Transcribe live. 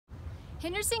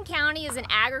Henderson County is an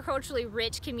agriculturally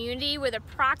rich community with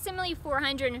approximately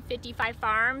 455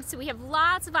 farms, so we have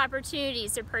lots of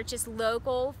opportunities to purchase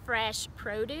local, fresh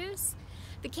produce.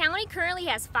 The county currently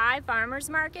has 5 farmers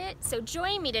markets, so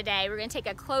join me today. We're going to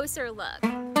take a closer look.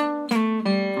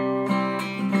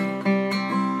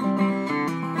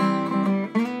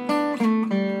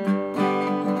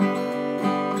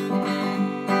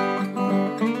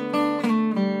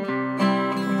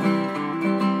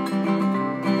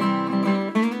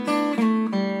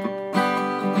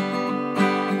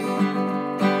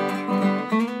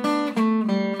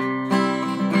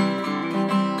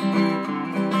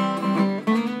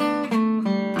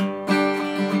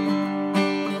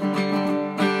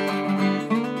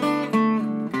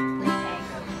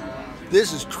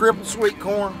 This is triple sweet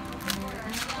corn,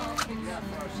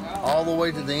 all the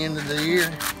way to the end of the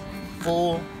year,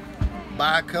 full,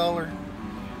 bicolor,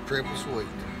 triple sweet.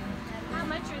 How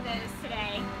much are those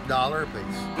today? $1 a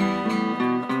piece.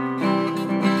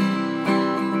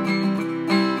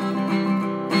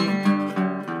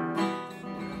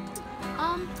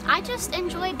 I just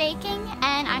enjoy baking,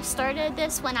 and I started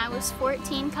this when I was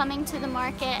 14, coming to the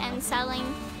market and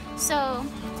selling. So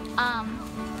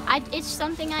it's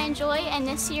something I enjoy, and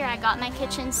this year I got my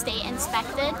kitchen state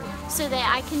inspected so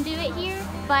that I can do it here,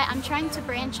 but I'm trying to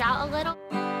branch out a little.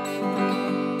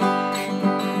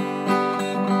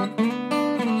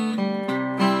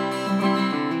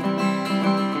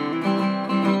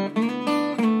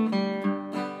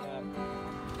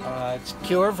 It's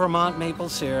pure Vermont maple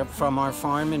syrup from our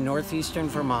farm in northeastern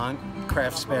Vermont,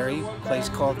 Craftsbury, a place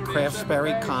called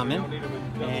Craftsbury Common.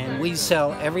 And we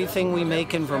sell everything we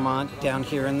make in Vermont down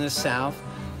here in the south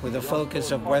with a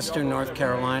focus of western North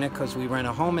Carolina because we rent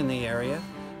a home in the area.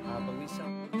 But we sell...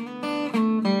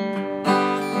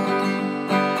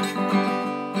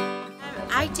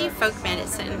 I do folk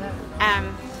medicine.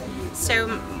 So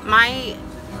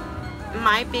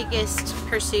my biggest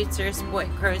pursuits are what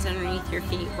grows underneath your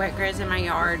feet, what grows in my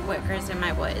yard, what grows in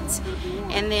my woods.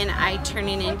 And then I turn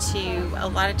it into, a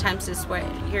lot of times, is what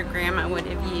your grandma would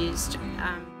have used.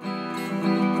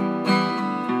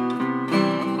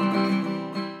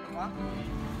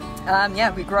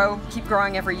 Yeah, we keep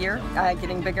growing every year,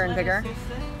 getting bigger and bigger.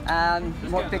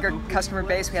 Bigger customer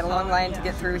base. We had a long line to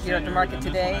get through here at the market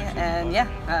today, and yeah,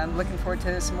 I'm looking forward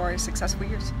to some more successful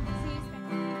years.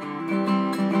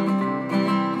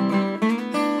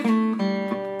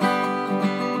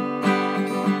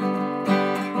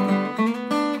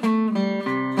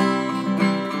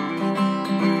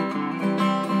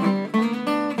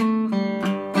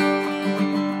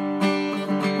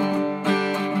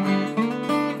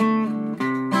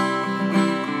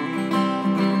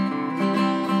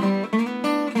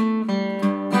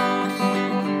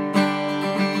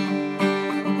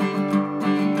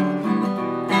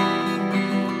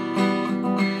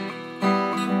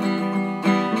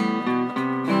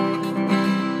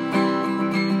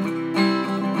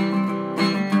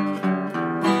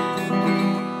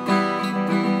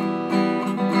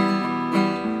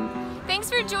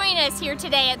 Join us here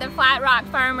today at the Flat Rock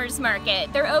Farmers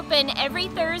Market. They're open every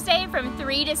Thursday from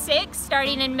 3 to 6,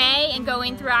 starting in May and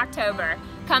going through October.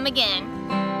 Come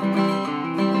again.